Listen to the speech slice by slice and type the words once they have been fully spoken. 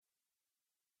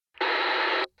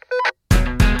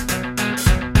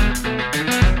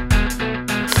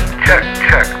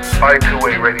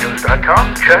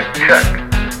twowayradios.com. Check.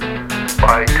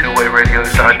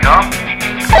 By2wayradios.com.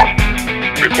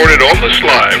 Recorded almost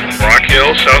live from Rock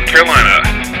Hill, South Carolina.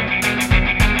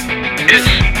 It's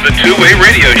the Two-Way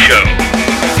Radio Show.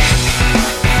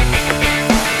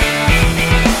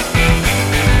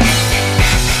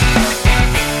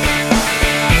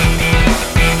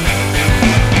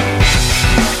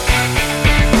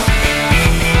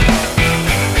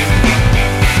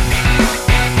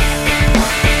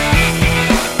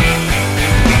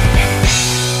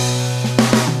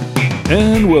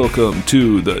 And welcome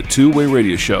to the Two-Way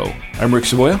Radio Show. I'm Rick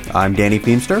Savoya. I'm Danny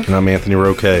Feemster. And I'm Anthony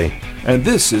Roque. And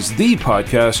this is the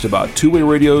podcast about two-way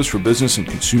radios for business and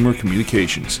consumer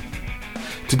communications.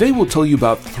 Today we'll tell you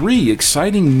about 3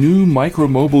 exciting new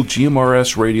micro-mobile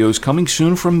GMRS radios coming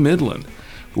soon from Midland.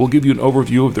 We'll give you an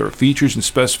overview of their features and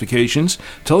specifications,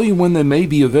 tell you when they may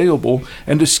be available,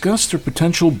 and discuss their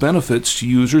potential benefits to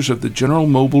users of the General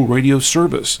Mobile Radio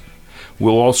service.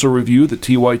 We'll also review the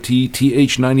TYT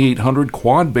TH9800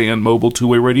 quad-band mobile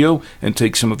two-way radio and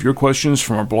take some of your questions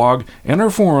from our blog and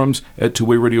our forums at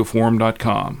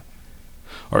twowayradioforum.com.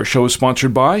 Our show is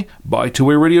sponsored by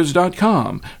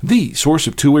twowayradios.com, the source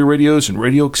of two-way radios and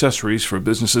radio accessories for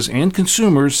businesses and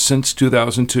consumers since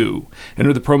 2002.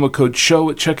 Enter the promo code SHOW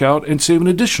at checkout and save an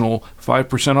additional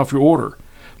 5% off your order.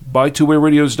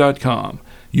 twowayradios.com,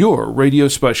 your radio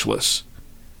specialists.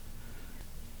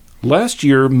 Last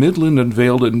year, Midland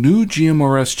unveiled a new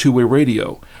GMRS two-way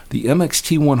radio, the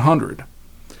MXT100.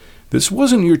 This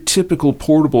wasn't your typical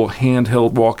portable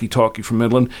handheld walkie-talkie from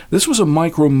Midland. This was a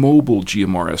micro-mobile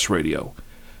GMRS radio.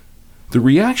 The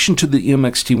reaction to the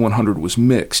MXT100 was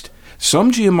mixed.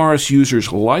 Some GMRS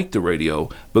users liked the radio,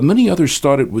 but many others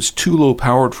thought it was too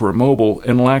low-powered for a mobile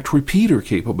and lacked repeater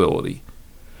capability.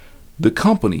 The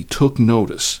company took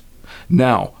notice.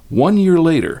 Now, 1 year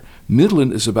later,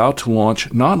 Midland is about to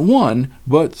launch not 1,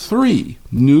 but 3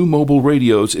 new mobile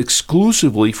radios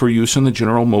exclusively for use in the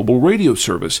General Mobile Radio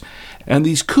service, and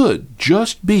these could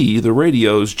just be the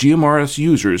radios GMRS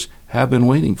users have been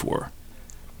waiting for.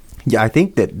 Yeah, I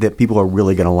think that people are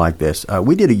really going to like this.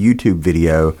 We did a YouTube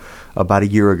video about a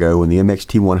year ago when the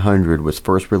MXT100 was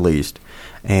first released,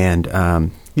 and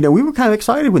we were kind of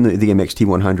excited when the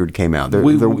MXT100 came out. There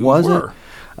wasn't.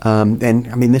 And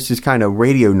I mean, this is kind of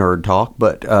radio nerd talk,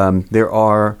 but there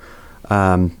are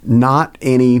not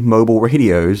any mobile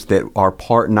radios that are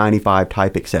Part 95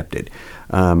 type accepted,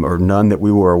 or none that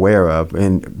we were aware of.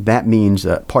 And that means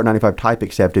Part 95 type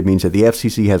accepted means that the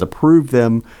FCC has approved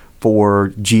them for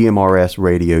GMRS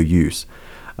radio use.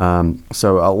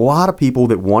 So a lot of people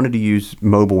that wanted to use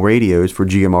mobile radios for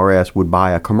GMRS would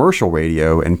buy a commercial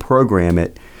radio and program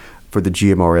it for the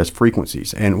GMRS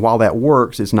frequencies. And while that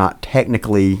works, it's not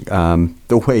technically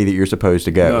the way that you're supposed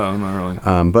to go. No, not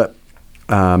really. But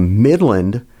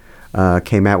Midland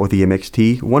came out with the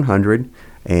MXT100,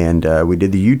 and we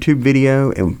did the YouTube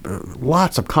video, and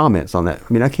lots of comments on that.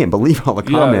 I mean, I can't believe all the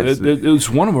comments. Yeah, it was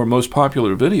one of our most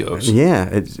popular videos. Yeah,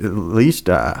 it's at least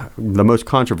the most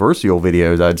controversial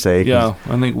videos, I'd say. Yeah,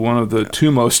 I think one of the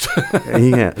 2 most.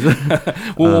 Yeah.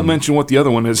 We'll mention what the other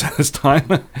one is this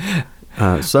time.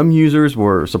 Some users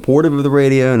were supportive of the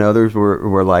radio, and others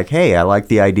were like, hey, I like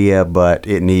the idea, but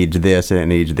it needs this and it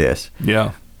needs this.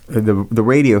 Yeah. The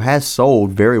radio has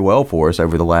sold very well for us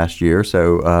over the last year,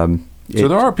 so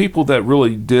there are people that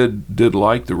really did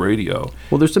like the radio.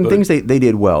 Well, there's some things they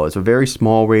did well. It's a very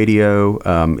small radio.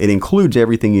 It includes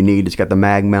everything you need. It's got the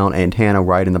mag mount antenna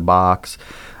right in the box.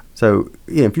 So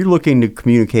if you're looking to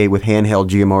communicate with handheld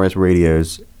GMRS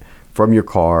radios from your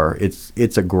car,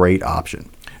 it's a great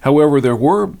option. However, there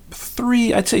were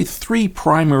 3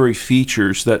 primary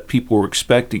features that people were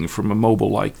expecting from a mobile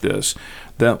like this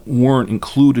that weren't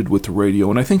included with the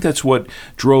radio. And I think that's what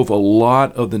drove a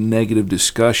lot of the negative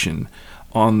discussion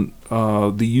on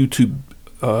the YouTube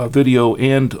video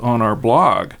and on our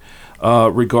blog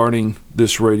regarding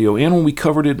this radio. And when we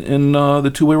covered it in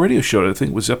the Two-Way Radio Show, I think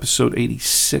it was episode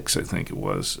 86, I think it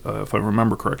was, if I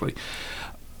remember correctly.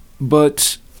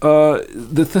 But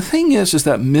the thing is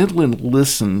that Midland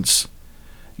listens.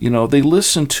 They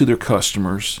listen to their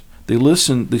customers. They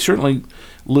certainly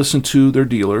listen to their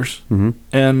dealers,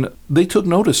 and they took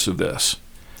notice of this.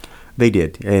 They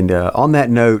did. And on that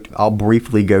note, I'll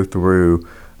briefly go through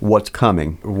what's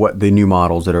coming, what the new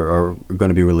models that are going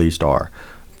to be released are.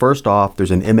 First off,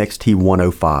 there's an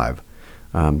MXT105.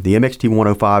 The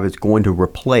MXT105 is going to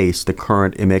replace the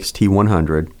current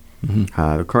MXT100.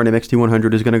 The current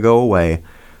MXT100 is going to go away.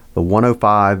 The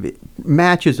 105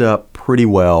 matches up pretty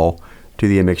well to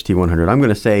the MXT100. I'm going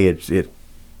to say it's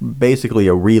basically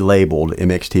a relabeled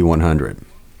MXT100.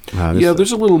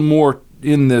 There's a little more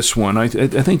in this one. I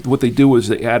think what they do is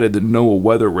they added the NOAA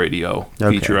weather radio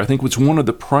feature. I think it's one of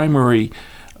the primary.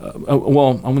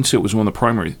 Well, I wouldn't say it was one of the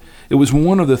primary. It was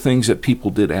one of the things that people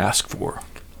did ask for.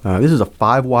 This is a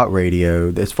 5-watt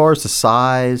radio. As far as the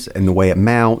size and the way it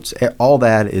mounts, all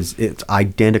that it's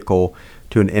identical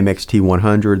to an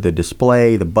MXT100. The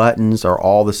display, the buttons are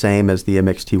all the same as the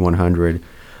MXT100.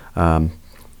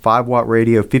 5-watt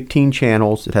radio, 15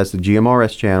 channels. It has the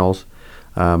GMRS channels.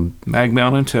 Mag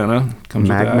mount antenna comes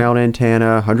with that. Mag mount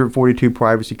antenna, 142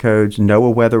 privacy codes,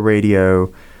 NOAA weather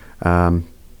radio, and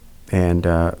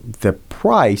the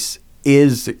price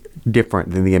is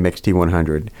different than the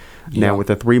MXT100. Yeah. Now, with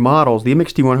the 3 models, the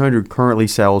MXT100 currently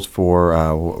sells for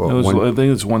I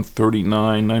think it's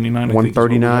 $139.99.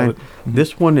 $139.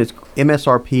 This one is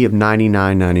MSRP of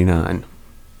 $99.99.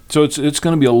 So it's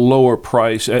going to be a lower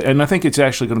price, and I think it's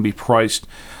actually going to be priced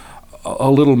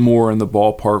a little more in the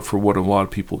ballpark for what a lot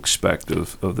of people expect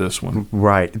of this one.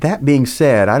 Right. That being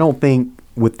said, I don't think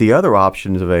with the other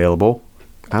options available,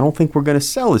 I don't think we're going to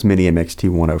sell as many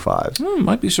MXT105s.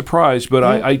 Might be surprised, but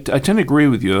I tend to agree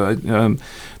with you.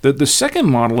 The second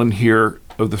model in here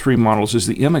of the 3 models is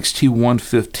the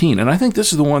MXT115, and I think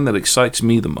this is the one that excites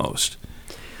me the most.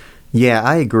 Yeah,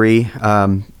 I agree.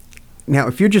 Now,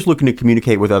 if you're just looking to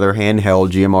communicate with other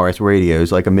handheld GMRS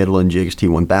radios, like a Midland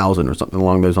GXT1000 or something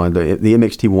along those lines, the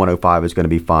MXT105 is going to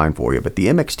be fine for you. But the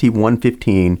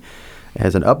MXT115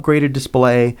 has an upgraded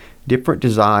display, different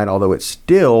design, although it's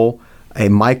still a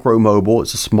micro mobile.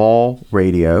 It's a small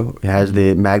radio. It has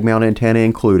the mag mount antenna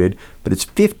included, but it's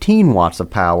 15 watts of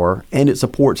power, and it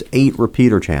supports 8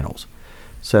 repeater channels.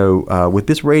 So with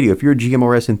this radio, if you're a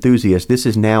GMRS enthusiast, this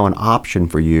is now an option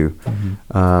for you.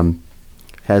 Mm-hmm.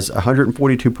 Has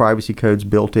 142 privacy codes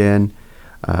built in.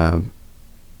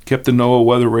 Kept the NOAA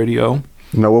weather radio.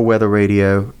 NOAA weather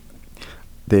radio.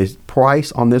 The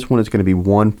price on this one is going to be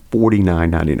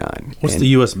 $149.99. What's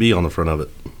the USB on the front of it?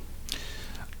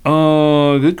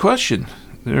 Good question.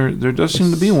 There does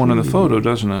seem to be one in the photo,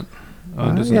 doesn't it?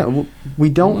 We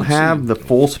don't have the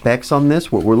full specs on this.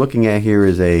 What we're looking at here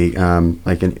is a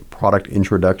product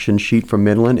introduction sheet from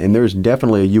Midland, and there's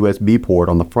definitely a USB port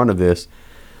on the front of this.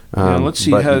 Let's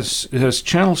see. It has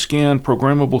channel scan,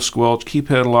 programmable squelch,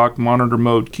 keypad lock, monitor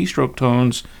mode, keystroke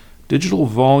tones, digital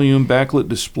volume, backlit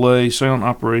display, silent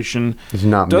operation. It's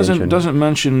not doesn't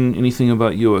mention anything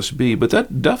about USB, but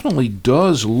that definitely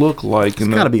does look like it's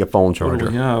got to be a phone charger.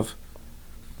 What we have.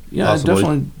 Yeah,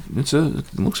 possibly. It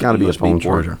looks got to like be a phone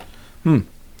charger.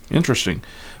 Interesting.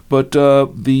 But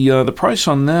the price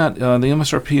on that, the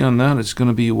MSRP on that is going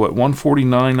to be what,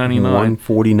 $149.99?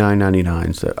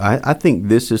 $149.99. So I think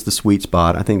this is the sweet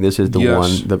spot. I think this is the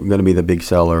one that's going to be the big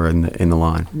seller in the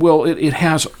line. Well, it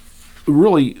has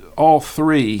really all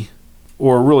 3,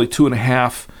 or really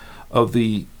 2.5 of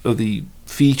the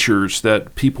features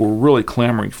that people were really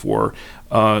clamoring for.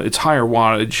 It's higher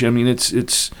wattage. I mean, it's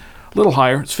a little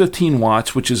higher. It's 15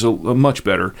 watts, which is a much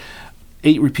better.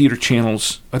 8 repeater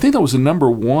channels. I think that was the number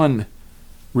 1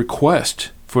 request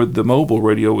for the mobile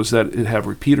radio, was that it have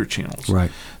repeater channels.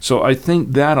 Right. So I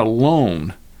think that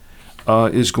alone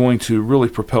is going to really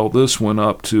propel this one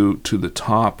up to the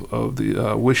top of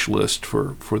the wish list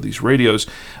for these radios,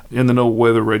 and the NOAA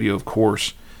weather radio, of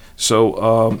course.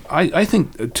 So I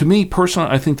think, to me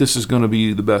personally, I think this is going to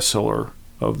be the best seller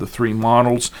of the 3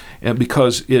 models, and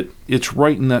because it's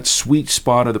right in that sweet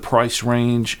spot of the price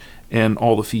range and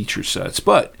all the feature sets.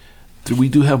 But we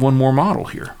do have one more model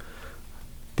here.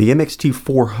 The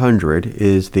MXT400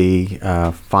 is the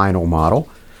final model.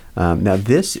 Now,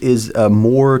 this is a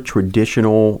more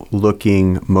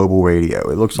traditional-looking mobile radio.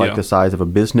 It looks like the size of a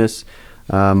business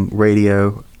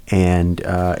radio, and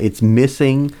it's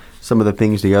missing some of the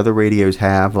things the other radios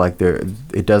have. Like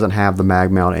it doesn't have the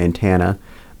mag mount antenna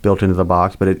built into the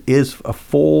box, but it is a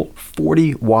full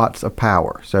 40 watts of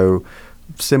power. So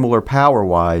similar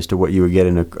power-wise to what you would get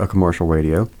in a commercial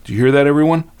radio. Do you hear that,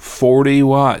 everyone? 40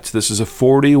 watts. This is a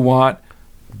 40-watt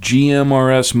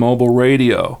GMRS mobile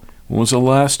radio. When was the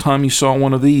last time you saw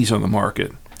one of these on the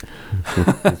market?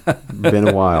 It's been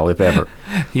a while, if ever.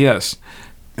 Yes.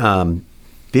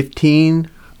 15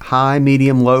 high,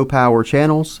 medium, low power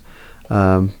channels.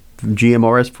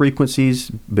 GMRS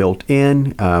frequencies built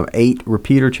in, 8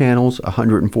 repeater channels,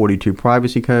 142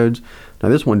 privacy codes. Now,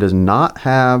 this one does not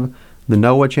have the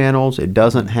NOAA channels. It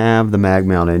doesn't have the mag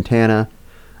mount antenna.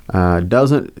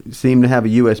 Doesn't seem to have a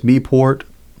USB port.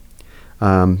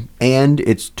 And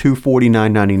it's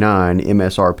 $249.99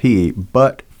 MSRP.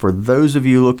 But for those of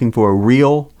you looking for a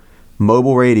real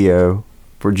mobile radio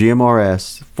for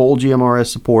GMRS, full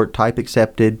GMRS support, type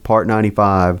accepted, Part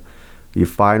 95, you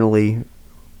finally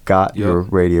got your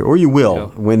radio, or you will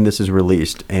when this is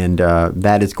released, and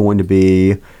that is going to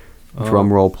be,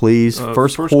 drum roll please,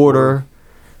 first quarter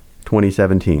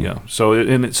 2017. Yeah, so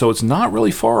it's not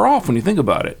really far off when you think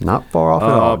about it. Not far off at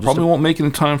all. Probably won't make it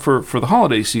in time for the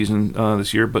holiday season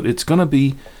this year, but it's going to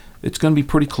be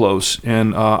pretty close,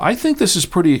 and I think this is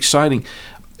pretty exciting.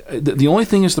 The only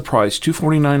thing is the price,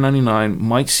 $249.99,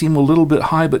 might seem a little bit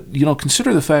high, but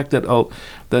consider the fact that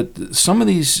that some of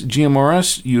these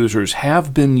GMRS users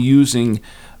have been using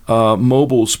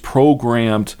mobiles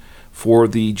programmed for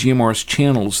the GMRS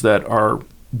channels that are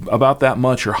about that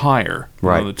much or higher.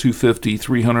 Right. The $250,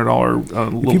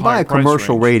 $300. If you buy a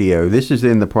commercial radio, this is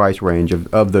in the price range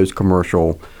of those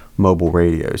commercial mobile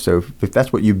radios. So if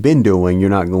that's what you've been doing, you're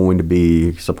not going to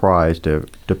be surprised to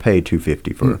pay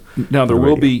 $250 for. Now there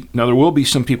will be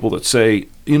some people that say,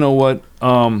 you know what,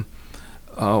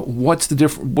 what's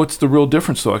the real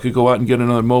difference though? I could go out and get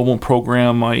another mobile and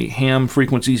program my ham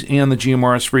frequencies and the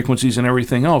GMRS frequencies and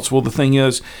everything else. Well, the thing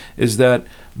is that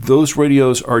those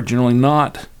radios are generally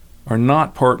not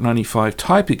Part 95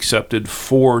 type accepted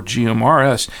for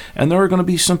GMRS, and there are going to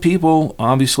be some people,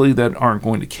 obviously, that aren't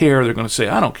going to care. They're going to say,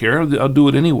 I don't care, I'll do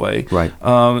it anyway. Right.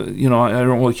 I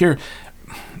don't really care.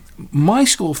 My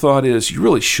school of thought is you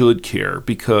really should care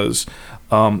because,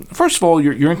 first of all,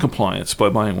 you're in compliance by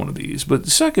buying one of these. But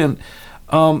second,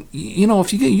 if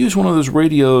you use one of those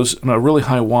radios in a really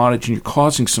high wattage and you're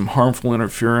causing some harmful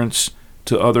interference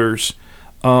to others,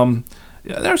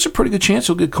 there's a pretty good chance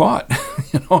you'll get caught.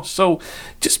 So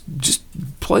just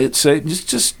play it safe.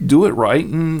 Just do it right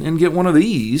and get one of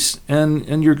these,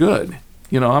 and you're good.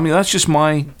 That's just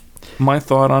my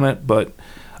thought on it. But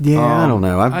I don't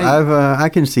know. I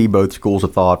can see both schools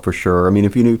of thought for sure. I mean,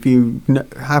 if you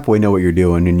halfway know what you're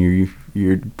doing, and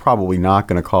you're probably not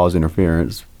going to cause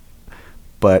interference.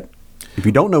 But if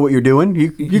you don't know what you're doing,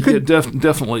 you could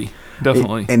definitely.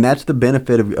 And that's the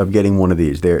benefit of getting one of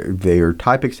these. They are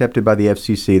type accepted by the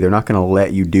FCC. They're not going to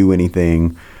let you do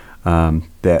anything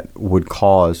that would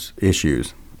cause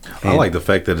issues. I like the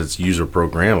fact that it's user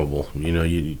programmable.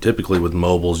 You typically with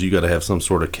mobiles, you got to have some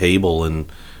sort of cable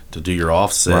and to do your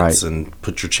offsets and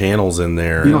put your channels in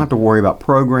there. You don't have to worry about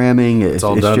programming. It's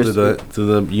all done to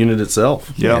the unit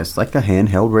itself. Yeah, it's like a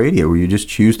handheld radio where you just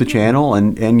choose the channel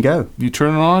and go. You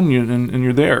turn it on and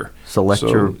you're there. Select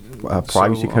your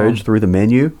privacy codes through the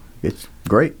menu. It's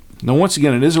great. Now, once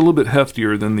again, it is a little bit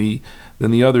heftier than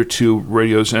the other two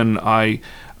radios, and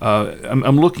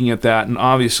I'm looking at that, and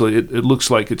obviously it looks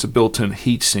like it's a built-in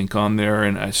heat sink on there,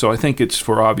 and so I think it's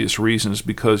for obvious reasons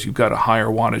because you've got a higher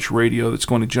wattage radio that's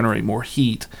going to generate more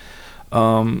heat.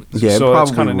 So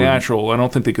it's kind of natural. I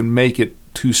don't think they can make it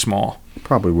too small. It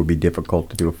probably would be difficult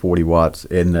to do a 40 watts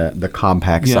in the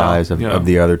compact size of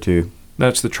the other two.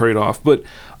 That's the trade-off. But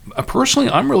personally,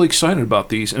 I'm really excited about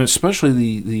these, and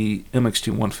especially the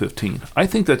MXT115. I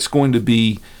think that's going to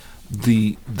be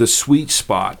the sweet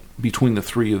spot between the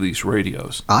three of these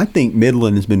radios. I think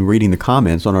Midland has been reading the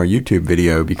comments on our YouTube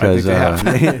video because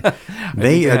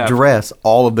they address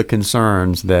all of the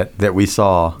concerns that we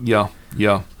saw. Yeah.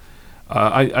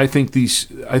 I think these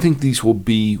will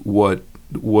be what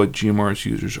GMRS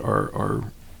users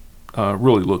are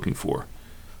really looking for,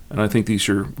 and I think these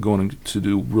are going to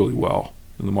do really well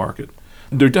in the market.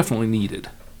 They're definitely needed.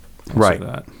 Right.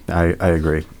 I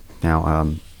agree.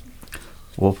 Now,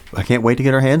 well, I can't wait to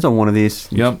get our hands on one of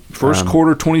these. Yep. First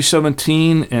quarter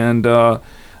 2017, and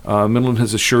Midland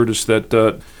has assured us that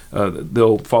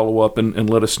they'll follow up and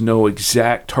let us know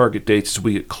exact target dates as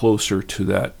we get closer to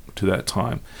that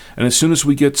time. And as soon as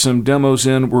we get some demos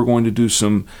in, we're going to do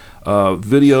some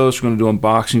videos. We're going to do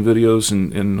unboxing videos,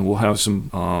 and we'll have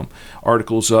some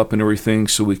articles up and everything,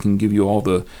 so we can give you all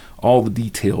the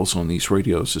details on these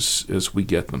radios as we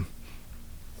get them.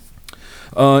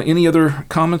 Any other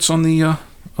comments on the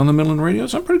Midland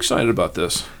radios? I'm pretty excited about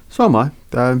this. So am I.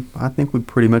 I think we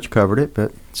pretty much covered it,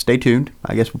 but stay tuned.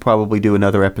 I guess we'll probably do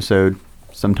another episode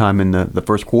sometime in the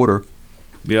first quarter.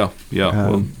 Yeah.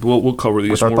 We'll cover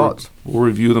these. With our thoughts. We'll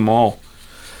review them all.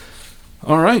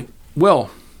 All right.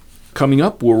 Well, coming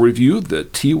up, we'll review the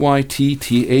TYT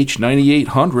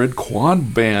TH9800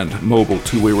 quad band mobile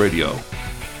two-way radio.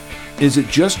 Is it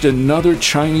just another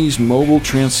Chinese mobile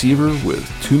transceiver with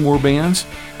two more bands?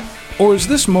 Or is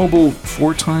this mobile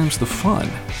 4 times the fun?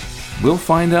 We'll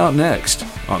find out next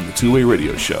on the Two-Way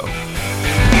Radio Show.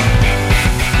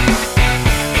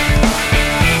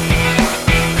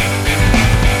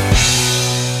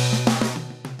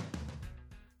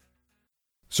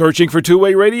 Searching for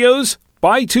two-way radios?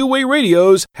 Buy Two-Way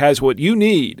Radios has what you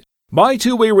need. Buy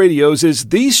Two-Way Radios is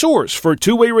the source for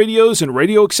two-way radios and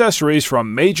radio accessories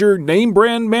from major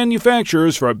name-brand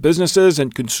manufacturers for businesses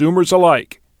and consumers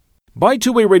alike. Buy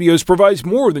Two-Way Radios provides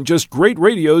more than just great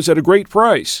radios at a great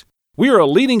price. We are a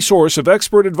leading source of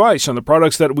expert advice on the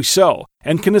products that we sell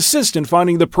and can assist in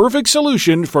finding the perfect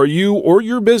solution for you or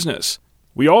your business.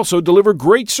 We also deliver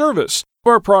great service.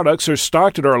 Our products are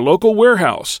stocked at our local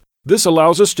warehouse. This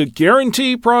allows us to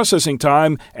guarantee processing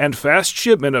time and fast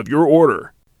shipment of your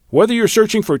order. Whether you're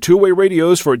searching for two-way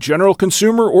radios for general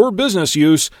consumer or business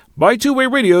use, Buy Two-Way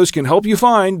Radios can help you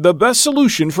find the best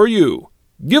solution for you.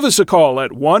 Give us a call at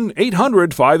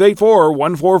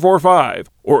 1-800-584-1445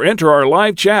 or enter our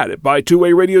live chat at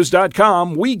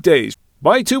buytwowayradios.com weekdays.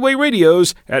 Buy Two-Way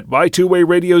Radios at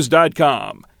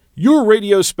buytwowayradios.com. Your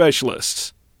radio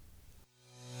specialists.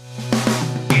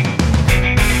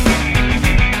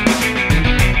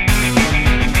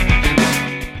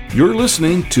 You're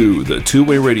listening to the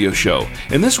Two-Way Radio Show,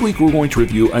 and this week we're going to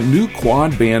review a new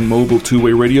quad-band mobile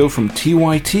two-way radio from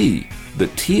TYT, the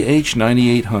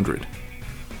TH9800.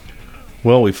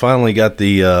 Well, we finally got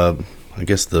the, I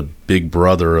guess the big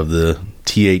brother of the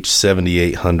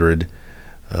TH7800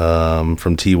 from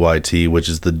TYT, which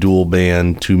is the dual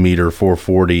band 2-meter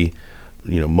 440,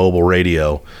 mobile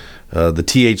radio. The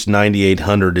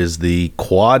TH9800 is the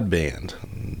quad band,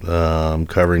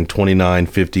 covering 29,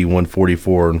 50,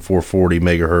 144, and 440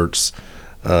 megahertz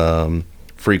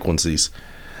frequencies.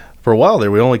 For a while there,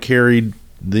 we only carried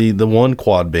the one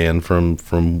quad band from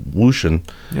Wouxun.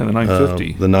 Yeah, the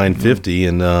 950. The 950,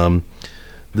 and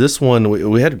this one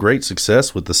we had great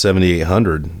success with the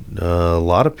 7800. A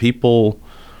lot of people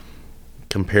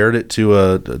compared it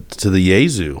to the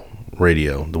Yaesu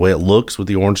radio, the way it looks with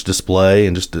the orange display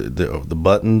and just the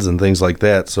buttons and things like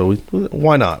that. So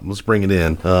why not? Let's bring it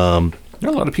in. There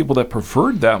are a lot of people that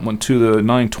preferred that one to the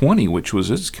 920, which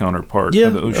was its counterpart. Yeah,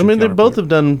 the Ocean I mean they counterpart.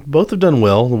 both have done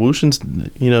well. The Wouxun's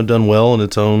done well on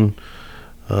its own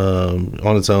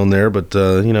there, but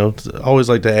always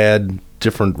like to add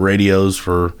different radios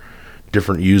for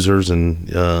different users, and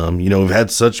we've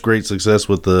had such great success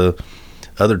with the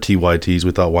other TYTs. We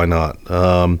thought, why not?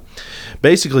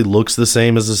 Basically looks the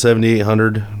same as the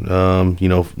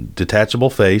 7800. Detachable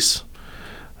face,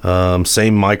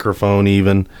 same microphone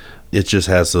even. It just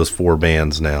has those 4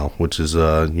 bands now, which is,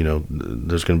 there's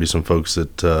going to be some folks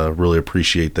that really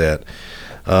appreciate that.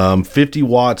 50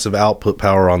 watts of output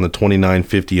power on the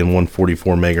 2950 and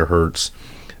 144 megahertz,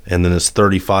 and then it's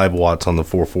 35 watts on the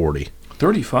 440.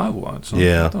 35 watts.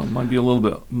 Yeah. I thought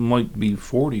it might be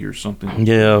 40 or something.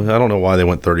 Yeah, I don't know why they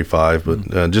went 35,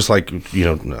 but just like, I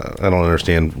don't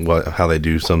understand how they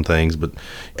do some things, but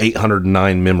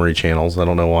 809 memory channels. I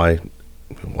don't know why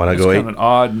not go 8? Kind of an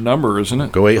odd number, isn't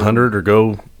it? Go 800 or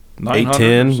go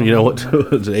 810. Or What?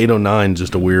 809 is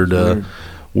just a weird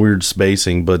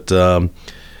spacing, but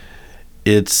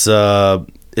it's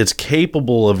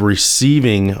capable of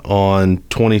receiving on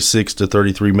 26 to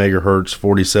 33 megahertz,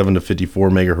 47 to 54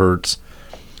 megahertz,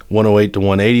 108 to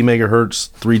 180 megahertz,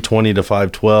 320 to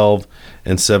 512,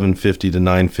 and 750 to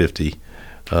 950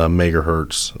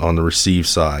 megahertz on the receive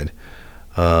side.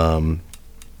 Oh,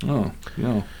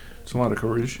 yeah. It's a lot of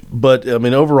courage. But,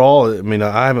 overall,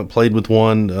 I haven't played with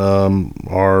one.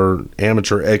 Our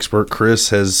amateur expert, Chris,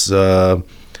 has, when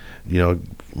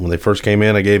they first came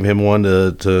in, I gave him one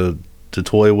to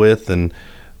toy with and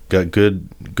got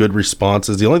good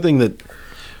responses. The only thing that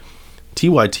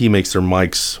TYT makes their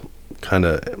mics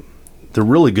they're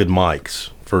really good mics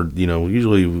for,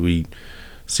 usually we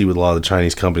see with a lot of the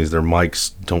Chinese companies, their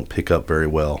mics don't pick up very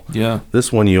well. Yeah.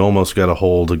 This one, you almost got to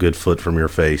hold a good foot from your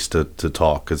face to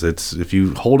talk, because if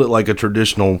you hold it like a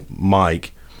traditional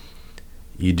mic,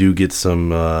 you do get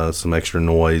some extra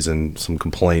noise and some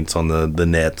complaints on the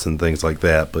nets and things like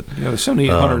that. But yeah, the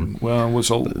 7800 was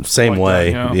same like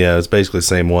way. That, yeah, it's basically the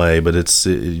same way, but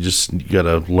you got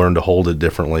to learn to hold it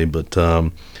differently. But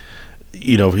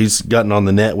he's gotten on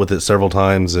the net with it several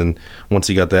times, and once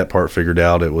he got that part figured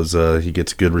out, it was he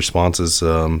gets good responses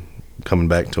coming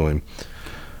back to him.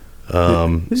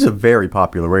 This is a very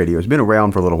popular radio. It's been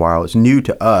around for a little while. It's new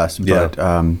to us, but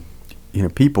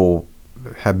people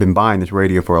have been buying this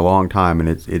radio for a long time, and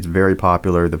it's very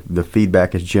popular. The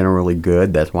feedback is generally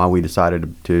good. That's why we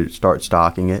decided to start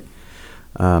stocking it.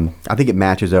 I think it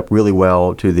matches up really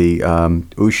well to the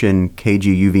Wouxun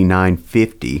KG-UV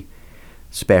 950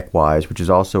 spec-wise, which is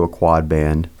also a quad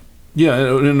band. Yeah,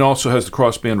 and it also has the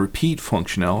cross-band repeat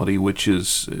functionality, which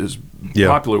is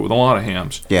popular with a lot of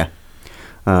hams. Yeah.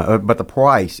 But the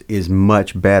price is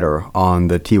much better on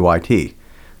the TYT.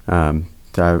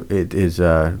 So it is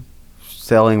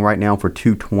selling right now for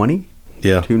 $220.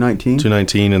 Yeah, $219.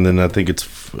 $219, and then I think it's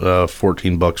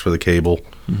 $14 for the cable,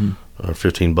 or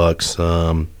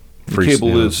 $15. The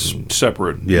cable is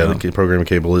separate. Yeah, the programming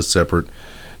cable is separate.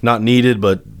 not needed,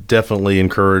 but definitely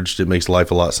encouraged. It makes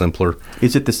life a lot simpler.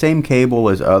 Is it the same cable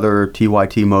as other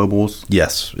TYT mobiles?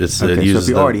 Yes, it Okay, uses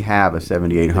so if you already have a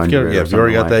 7800, if you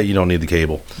already got that, you don't need the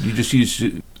cable. You just use.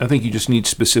 I think you just need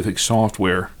specific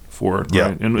software for it. Yeah,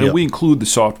 Right? And yeah. we include the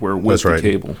software with That's the right.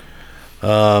 cable.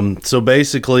 So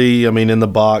basically, I mean, in the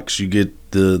box, you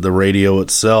get the radio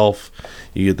itself.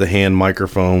 You get the hand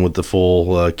microphone with the full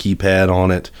keypad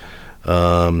on it.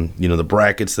 The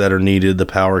brackets that are needed, the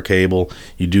power cable.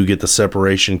 You do get the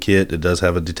separation kit. It does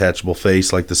have a detachable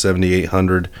face like the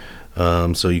 7800,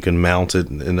 so you can mount it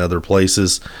in other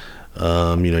places.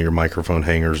 Your microphone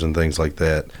hangers and things like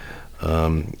that.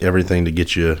 Everything to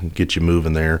get you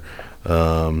moving there.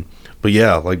 But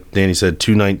yeah, like Danny said,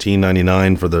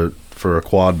 $219.99 for a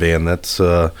quad band. That's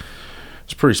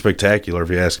it's pretty spectacular if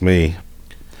you ask me.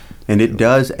 And it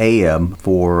does AM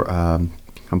for, I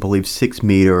believe, 6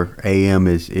 meter AM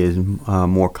is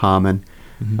more common.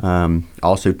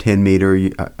 Also 10 meter,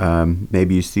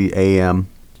 maybe you see AM.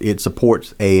 It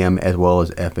supports AM as well as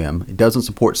FM. It doesn't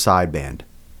support sideband.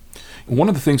 One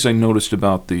of the things I noticed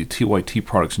about the TYT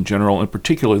products in general, and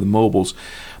particularly the mobiles,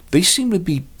 they seem to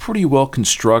be pretty well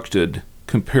constructed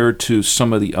compared to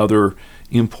some of the other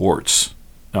imports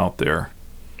out there.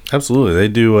 Absolutely,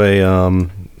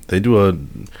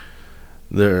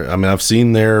 I've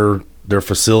seen their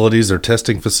facilities, their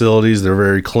testing facilities. They're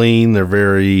very clean. They're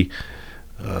very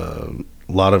a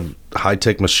lot of high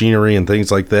tech machinery and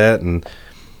things like that. And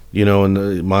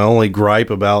my only gripe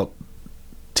about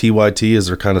TYT is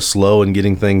they're kind of slow in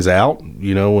getting things out.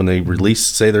 When they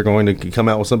say they're going to come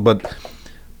out with something, but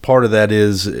part of that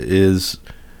is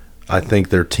I think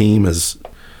their team is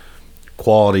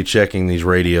quality checking these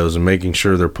radios and making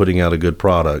sure they're putting out a good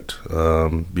product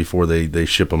before they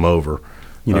ship them over.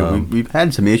 We've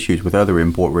had some issues with other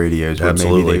import radios where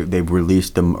Absolutely. maybe they've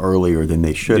released them earlier than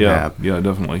they should have. Yeah,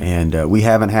 definitely. And we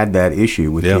haven't had that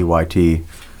issue with TYT.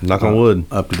 Knock on wood.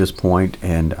 Up to this point,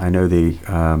 and I know the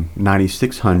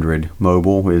 9600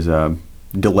 mobile is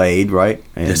delayed, right?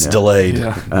 And, It's delayed.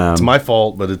 Yeah. It's my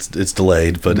fault, but it's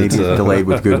delayed. But maybe it's delayed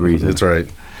with good reason. That's right.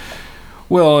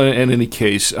 Well, in any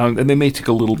case, and they may take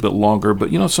a little bit longer, but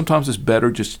sometimes it's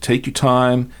better just to take your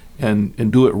time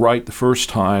and do it right the first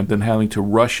time than having to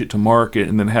rush it to market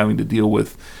and then having to deal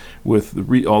with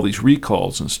all these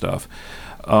recalls and stuff.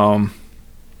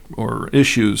 Or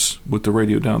issues with the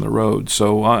radio down the road.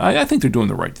 So I think they're doing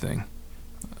the right thing.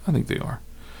 I think they are.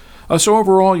 So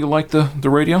overall, you like the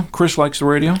radio? Chris likes the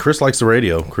radio? Chris likes the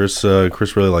radio. Chris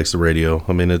really likes the radio.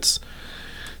 I mean, it's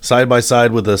side by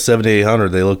side with the 7800.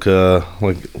 They look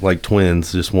like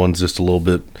twins. Just one's just a little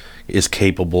bit is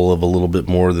capable of a little bit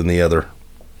more than the other.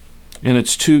 And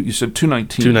it's you said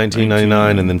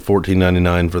 $219.99 and then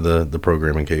 $14.99 for the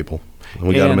programming cable. And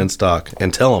we got them in stock.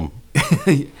 And tell them.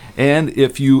 And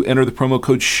if you enter the promo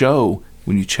code SHOW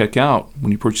when you check out,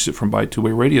 when you purchase it from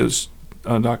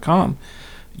buytwowayradios.com,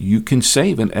 you can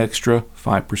save an extra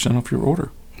 5% off your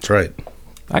order. That's right.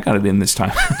 I got it in this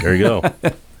time. There you go.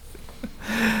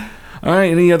 All right.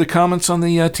 Any other comments on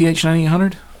the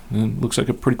TH9800? It looks like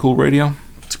a pretty cool radio.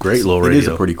 It's a great little radio. It is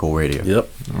a pretty cool radio. Yep.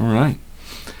 All right.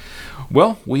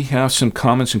 Well, we have some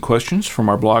comments and questions from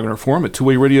our blog and our forum at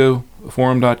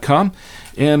twowayradioforum.com.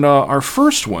 And our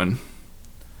first one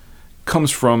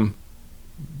comes from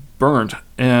Bernd,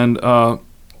 and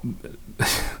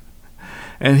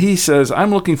he says,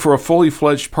 I'm looking for a fully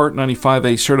fledged Part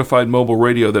 95A certified mobile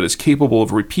radio that is capable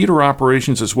of repeater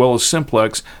operations as well as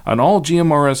simplex on all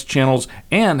GMRS channels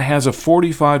and has a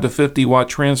 45 to 50 watt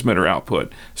transmitter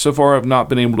output. So far, I've not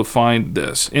been able to find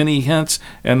this. Any hints?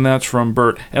 And that's from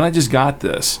Bert. And I just got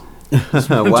this. Wow,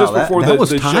 just before that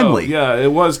was the timely. show. Yeah,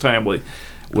 it was timely.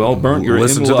 Well, Bernd, you're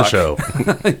Listen in to luck. the show.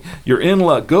 You're in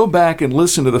luck. Go back and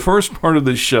listen to the first part of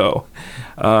the show,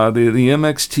 the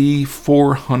MXT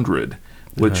 400,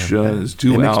 which is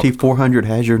due out. MXT 400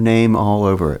 has your name all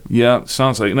over it. Yeah,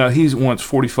 sounds like. Now, he wants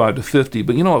 45 to 50,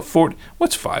 but you know what?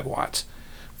 What's 5 watts?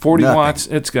 40 Nothing. watts,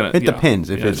 it's going to... It depends.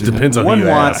 If it's depends on who 1 you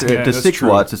watt ask. Yeah, to that's 6 true.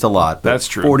 watts, it's a lot. But That's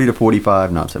true. 40 to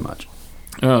 45, not so much.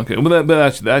 Okay, well,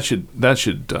 that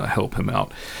should help him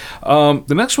out.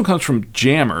 The next one comes from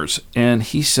Jammers, and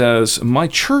he says, my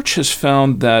church has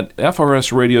found that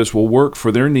FRS radios will work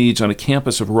for their needs on a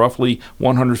campus of roughly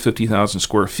 150,000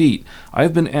 square feet.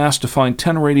 I've been asked to find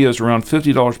 10 radios around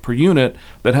 $50 per unit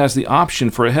that has the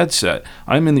option for a headset.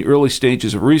 I'm in the early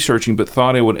stages of researching, but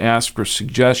thought I would ask for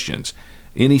suggestions.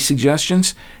 Any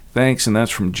suggestions? Thanks, and that's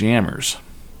from Jammers.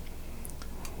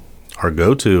 Our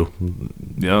go-to.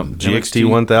 Yeah, GXT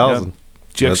 1000. Yeah.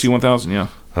 GXT 1000, yeah.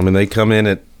 I mean, they come in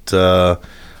at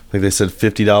think they said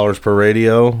 $50 per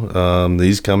radio.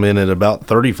 These come in at about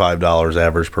 $35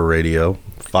 average per radio,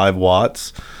 5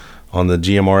 watts on the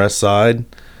GMRS side.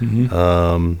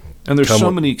 And there's so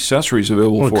many accessories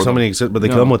available for them. But they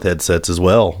come with headsets as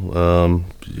well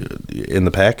in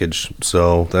the package.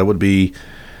 So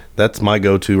that's my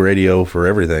go-to radio for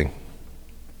everything.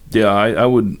 Yeah, I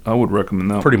would recommend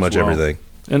that. Pretty one much as well. everything.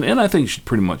 And I think you should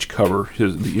pretty much cover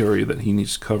the area that he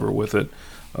needs to cover with it.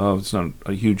 It's not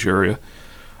a huge area.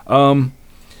 And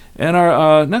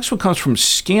our next one comes from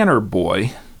Scanner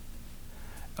Boy.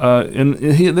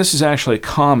 This is actually a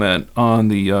comment on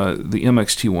the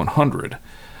MXT100.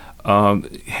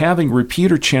 Having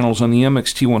repeater channels on the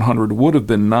MXT100 would have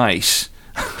been nice.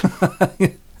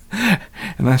 And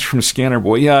that's from Scanner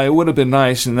Boy. Yeah, it would have been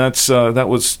nice, and that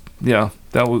was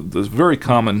very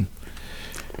common.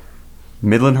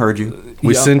 Midland heard you.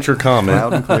 We sent your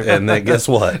comment, and then guess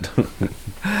what?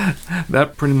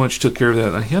 That pretty much took care of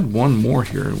that. I had one more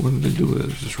here. What did they do with it?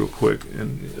 Just real quick,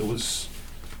 and it was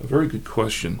a very good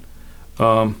question.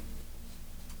 Well,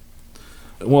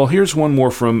 here's one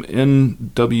more from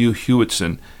N.W.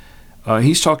 Hewitson.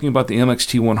 He's talking about the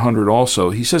MXT100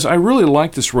 also. He says, I really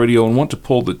like this radio and want to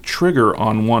pull the trigger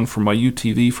on one for my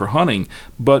UTV for hunting,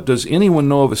 but does anyone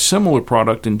know of a similar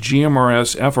product in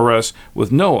GMRS, FRS with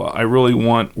NOAA? I really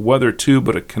want weather too,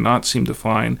 but I cannot seem to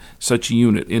find such a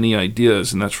unit. Any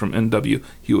ideas? And that's from N.W.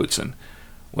 Hewitson.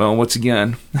 Well, once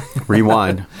again,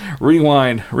 rewind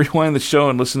the show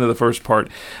and listen to the first part.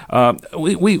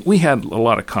 We had a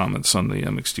lot of comments on the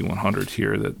MXT100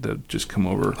 here that just come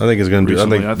over. I think it's going to do. I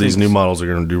think these new models are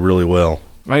going to do really well.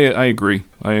 I agree.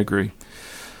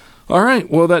 All right.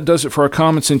 Well, that does it for our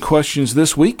comments and questions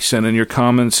this week. Send in your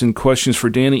comments and questions for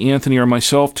Danny, Anthony, or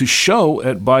myself to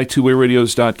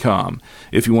show@buytwowayradios.com.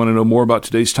 If you want to know more about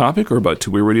today's topic or about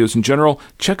two-way radios in general,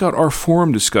 check out our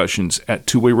forum discussions at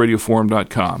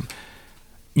twowayradioforum.com.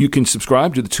 You can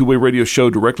subscribe to the Two-Way Radio Show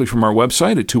directly from our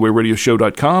website at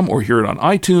twowayradioshow.com or hear it on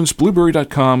iTunes,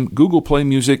 Blueberry.com, Google Play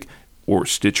Music, or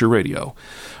Stitcher Radio.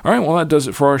 All right. Well, that does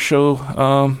it for our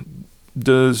show.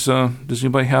 Does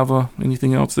anybody have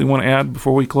anything else they want to add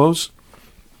before we close?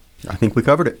 I think we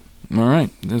covered it. All right.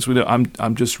 As we do,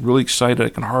 I'm just really excited. I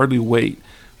can hardly wait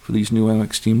for these new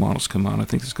MXT models to come out. I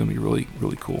think it's going to be really,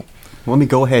 really cool. Well, let me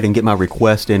go ahead and get my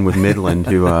request in with Midland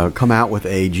to come out with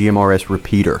a GMRS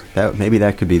repeater. Maybe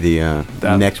that could be the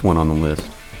next one on the list.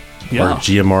 Yeah. Or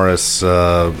GMRS,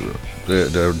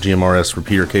 the GMRS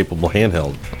repeater capable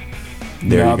handheld.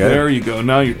 There you go.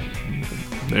 Now you're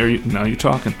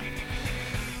talking.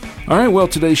 All right, well,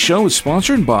 today's show is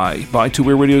sponsored by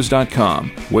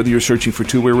BuyTwoWayRadios.com. Whether you're searching for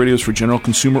two-way radios for general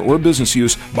consumer or business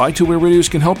use, Buy Two Way Radios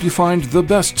can help you find the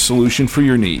best solution for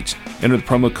your needs. Enter the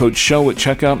promo code SHOW at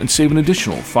checkout and save an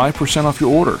additional 5% off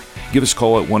your order. Give us a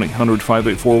call at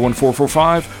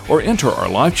 1-800-584-1445 or enter our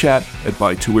live chat at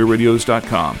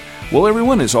BuyTwoWayRadios.com. Well,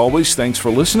 everyone, as always, thanks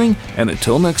for listening, and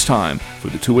until next time, for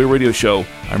the Two-Way Radio Show,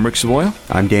 I'm Rick Savoya.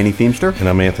 I'm Danny Feemster. And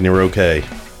I'm Anthony Roque.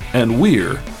 And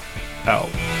we're out.